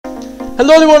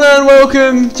Hello everyone and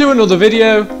welcome to another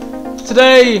video.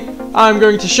 Today I'm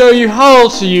going to show you how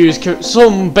to use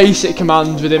some basic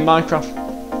commands within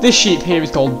Minecraft. This sheep here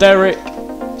is called Derek.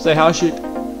 Say hi, sheep.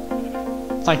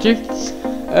 Thank you.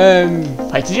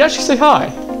 Wait, did you actually say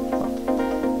hi?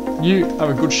 You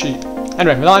are a good sheep.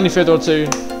 Anyway, without any further ado,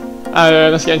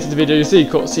 let's get into the video. You see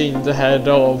cutscenes ahead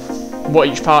of what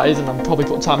each part is, and I'm probably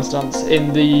put timestamps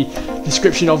in the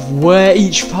description of where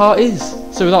each part is.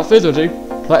 So without further ado,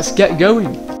 let's get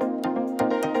going.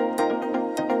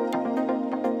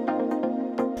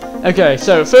 Okay,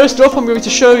 so first up I'm going to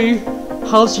show you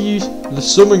how to use the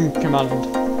summon command.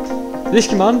 This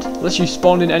command lets you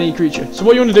spawn in any creature. So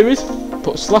what you want to do is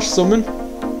put /summon,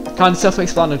 kind of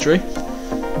self-explanatory.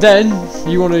 Then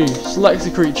you want to select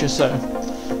the creature. So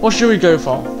what should we go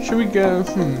for? Should we go,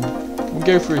 we'll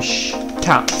go for a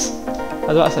cat. I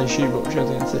was about to say sheep, but shows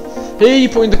the answer. Here you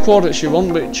put in the coordinates you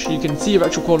want, which you can see your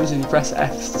actual coordinates if you press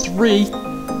F3.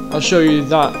 I'll show you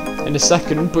that in a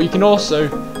second, but you can also,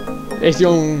 if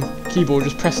you're on keyboard,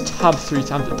 just press tab 3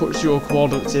 times, it puts your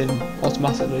coordinates in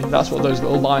automatically. That's what those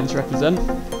little lines represent.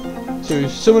 So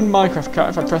summon Minecraft cat,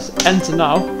 if I press enter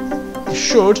now, you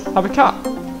should have a cat.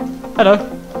 Hello.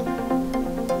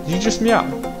 Did you just meow?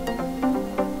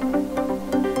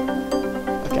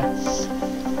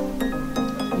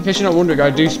 In case you're not wondering,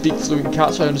 I do speak fluent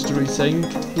cat, so I understood what he's saying.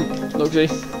 Look, see,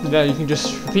 there you can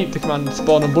just repeat the command and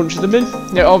spawn a bunch of them in.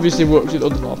 It obviously works with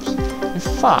other mobs. In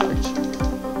fact,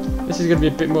 this is going to be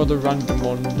a bit more of the random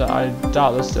one that I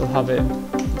doubt they'll still have it in.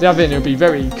 If they have it in, it'll be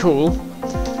very cool.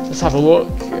 Let's have a look.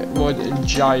 What a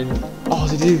giant. Oh,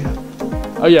 they do.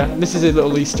 Oh yeah, this is a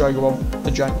little Easter egg of the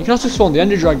giant. You can also spawn the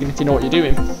Ender Dragon if you know what you're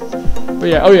doing. But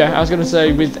yeah, oh yeah, I was going to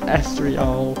say with F3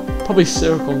 I'll probably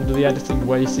circle under the editing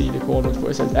where you see the coordinates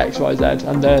where it says X, Y, Z,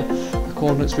 and they're the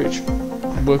coordinates which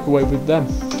work away with them.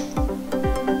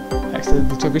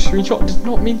 Excellent, took a screenshot, did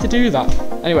not mean to do that.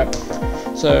 Anyway,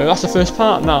 so that's the first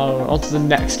part. Now on to the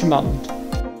next command.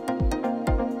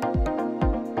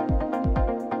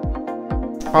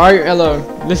 Alright, hello.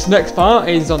 This next part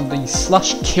is on the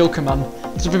 /kill command.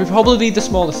 This will probably be the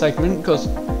smaller segment because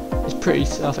it's pretty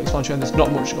self-explanatory and there's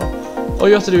not much going on. All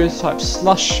you have to do is type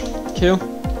 /kill.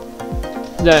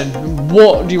 Then,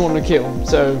 what do you want to kill?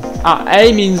 So,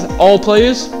 A means all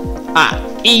players,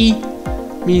 E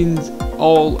means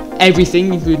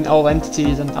everything, including all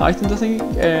entities and items, I think.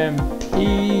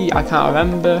 P, I can't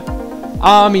remember.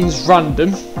 R means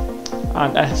random,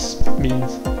 and S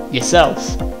means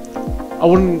yourself. I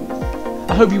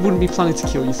hope you wouldn't be planning to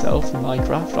kill yourself in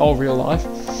Minecraft or real life.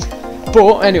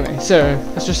 But anyway, so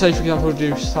let's just say, for example,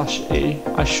 do /E.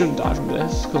 I shouldn't die from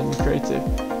this because I'm creative.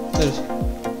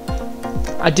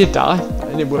 I did die,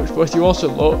 and it works, but if you also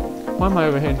look, why am I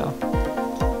over here now?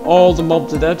 All the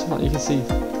mobs are dead, like you can see.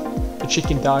 The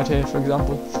chicken died here, for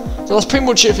example. So that's pretty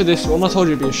much it for this one. I told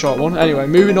you it'd be a short one. Anyway,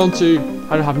 moving on to,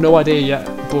 I have no idea yet,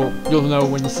 but you'll know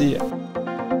when you see it.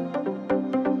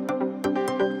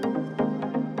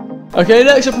 Okay,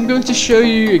 next up I'm going to show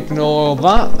you, ignore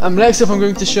that, next up I'm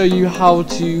going to show you how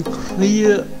to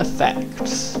clear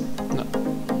effects. No,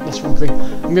 that's the wrong thing.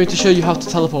 I'm going to show you how to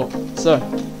teleport. So,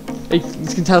 it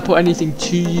can teleport anything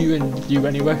to you and you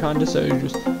anywhere kinda, so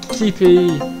just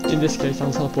TP, in this case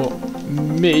I'll teleport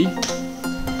me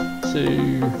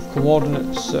to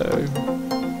coordinates, so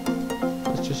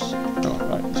let's just,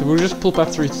 right, so we'll just pull up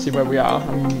F3 to see where we are.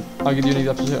 I'll give you an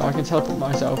example, so I can teleport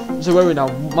myself. So where are we now?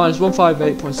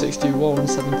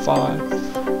 -158.62175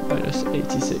 minus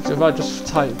 86. So if I just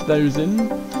type those in,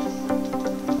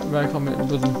 right comment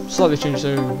button, slightly change,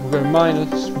 so we'll go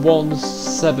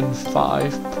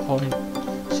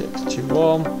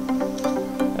 -175.621,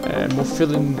 and we'll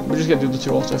fill in, we'll just get the other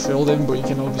two auto filled in, but you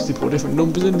can obviously put different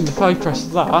numbers in, and if I press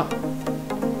that,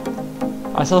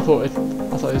 I teleported.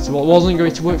 I thought it wasn't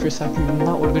going to work for a second, and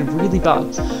that would have been really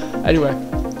bad. Anyway,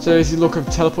 so if you look, I've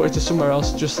teleported to somewhere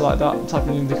else just like that,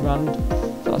 typing in the command.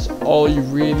 That's all you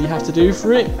really have to do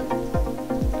for it.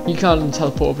 You can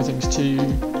teleport other things to you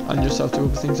and yourself to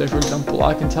other things. So for example,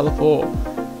 I can teleport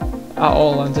at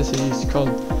all entities because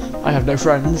I have no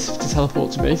friends to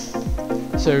teleport to me.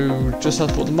 So just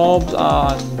teleport the mobs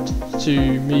and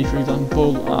to me, for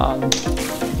example, and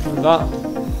that.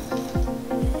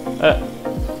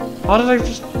 How did I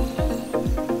just...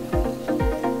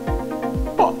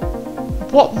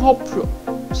 What mob?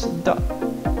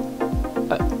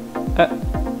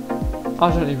 I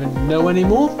don't even know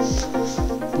anymore.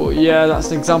 But yeah,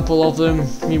 that's an example of them.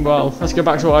 Meanwhile, let's go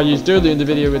back to what I used earlier in the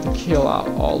video with the kill out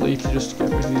Ollie to just get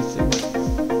rid of these things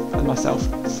and myself.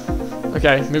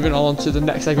 Okay, moving on to the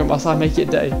next segment whilst I make it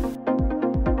day.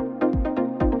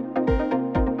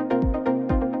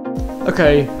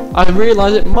 Okay, I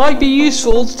realise it might be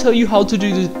useful to tell you how to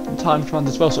do the time command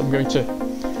as well, so I'm going to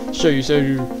show you. So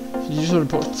you just want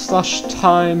to put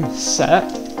 /time set.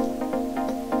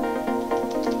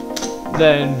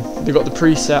 Then they've got the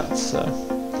presets. So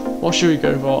what should we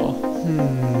go for?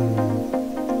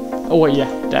 Oh wait, yeah,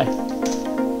 day.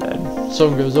 Then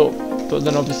sun goes up, but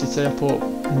then obviously say I put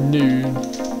noon.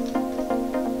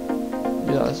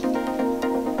 Yeah,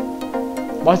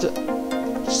 why is it?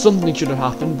 Something should have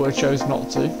happened, but it chose not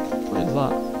to. What is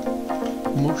that?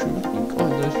 Mushroom, I think.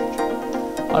 What is this?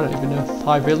 I don't even know.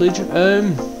 High village.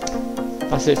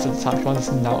 That's it for the time command. This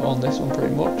is now on this one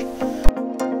pretty much.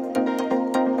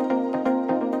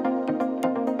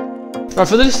 Right,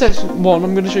 for this next one,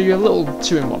 I'm going to show you a little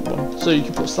 2-in-1 one. So you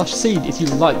can put /seed if you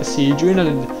like the seed you're in,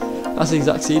 and that's the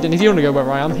exact seed. And if you want to go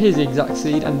where I am, here's the exact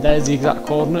seed, and there's the exact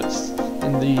coordinates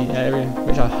in the area,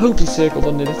 which I hope is circled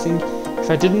on editing. If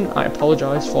I didn't, I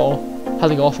apologise for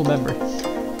having awful memory.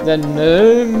 Then,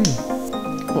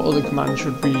 what other command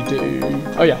should we do?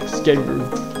 Oh yeah, it's game rule.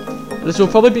 This will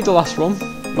probably be the last one.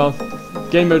 Well,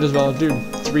 game mode as well. I'll do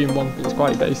 3-in-1 because it's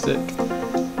quite basic.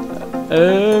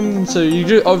 So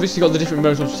you obviously got the different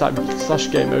modes once you type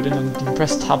 /game mode in, and you can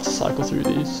press tab to cycle through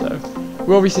these. So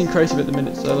we're obviously in creative at the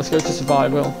minute, so let's go to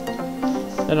survival.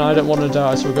 And I don't want to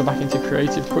die, so we'll go back into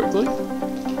creative quickly.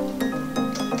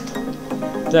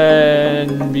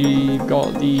 Then we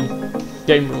got the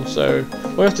game rule. So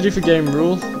what we have to do for game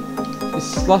rule is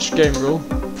 /game rule.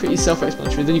 Pretty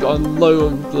self-explanatory. Then you got a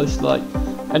load list like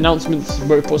announcements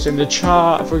where it puts in the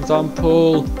chart, for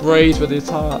example, raise where the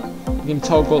attack. You can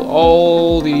toggle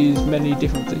all these many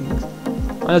different things,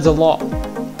 and there's a lot.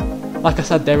 Like I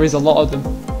said, there is a lot of them.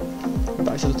 Go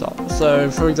back to the top.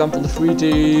 So for example, if we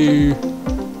do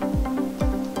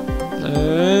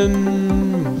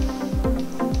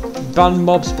ban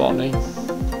mob spawning,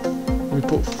 we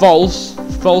put false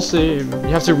in. You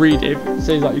have to read it. It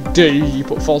says like you do, you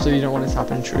put false if you don't want it to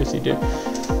happen, true if you do.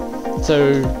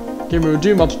 So game rule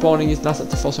do mob spawning is that's set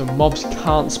to false, so mobs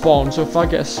can't spawn. So if I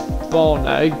get a spawn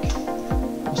egg,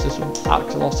 what's this one?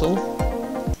 Axolotl.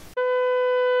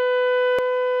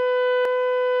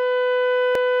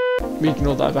 We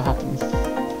ignore that ever happened.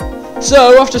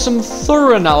 So after some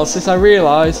thorough analysis, I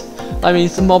realise that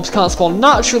means the mobs can't spawn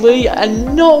naturally,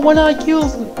 and not when I kill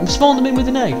them, spawn them in with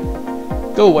an egg.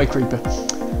 Go away, creeper.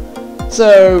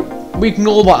 So we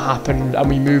ignore what happened and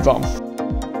we move on.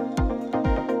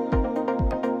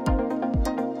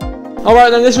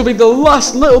 Alright then, this will be the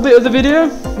last little bit of the video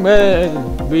where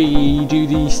we do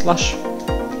the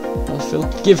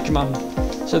 /give command.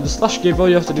 So the /give, all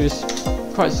you have to do is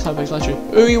quite self-explanatory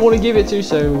who you want to give it to,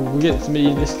 so we get it to me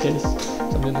in this case, so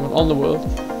I'm the only one on the world.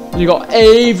 And you got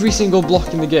every single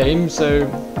block in the game, so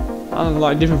and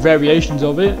like different variations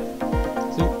of it.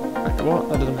 See? What?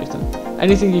 That doesn't make sense.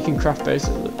 Anything you can craft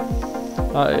basically.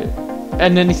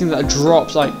 And anything that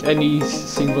drops like any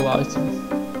single item.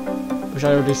 Which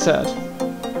I already said.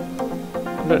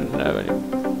 I don't know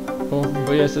anymore.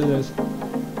 But yes, it is.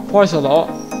 Quite a lot.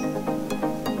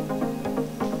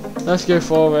 Let's go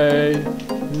for a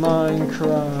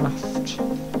Minecraft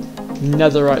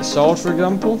netherite sword, for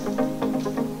example.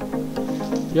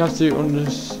 You have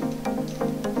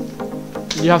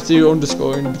to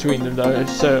underscore in between them though,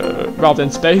 so rather than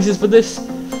spaces for this,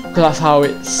 because that's how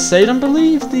it's said, I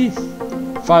believe, the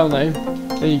file name.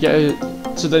 Then you get a,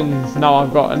 so then now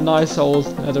I've got a nice old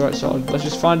netherite sword. Let's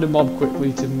just find a mob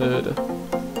quickly to murder.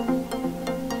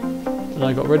 And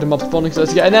I got rid of mob spawning, so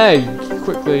let's get an egg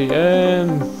quickly.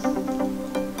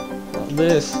 Like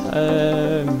this.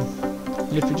 And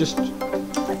if you just,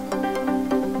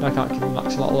 no, I can't kill an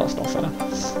axolotl, that's not fair.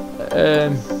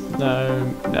 No,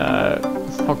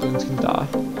 hoglins can die.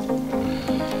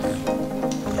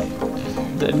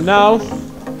 Then now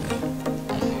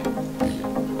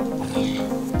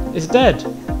it's dead,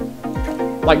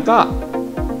 like that.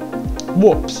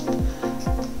 Whoops.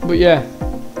 But yeah,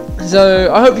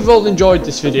 so I hope you've all enjoyed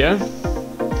this video.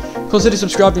 Consider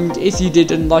subscribing if you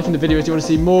did and liking the video if you want to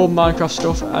see more Minecraft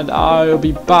stuff, and I'll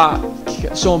be back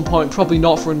at some point, probably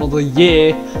not for another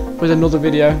year, with another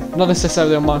video. Not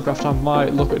necessarily on Minecraft, I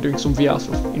might look at doing some VR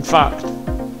stuff. In fact,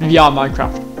 VR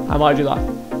Minecraft, I might do that.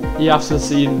 You have to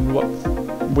see in what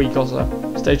week or so.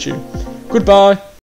 Stay tuned. Goodbye.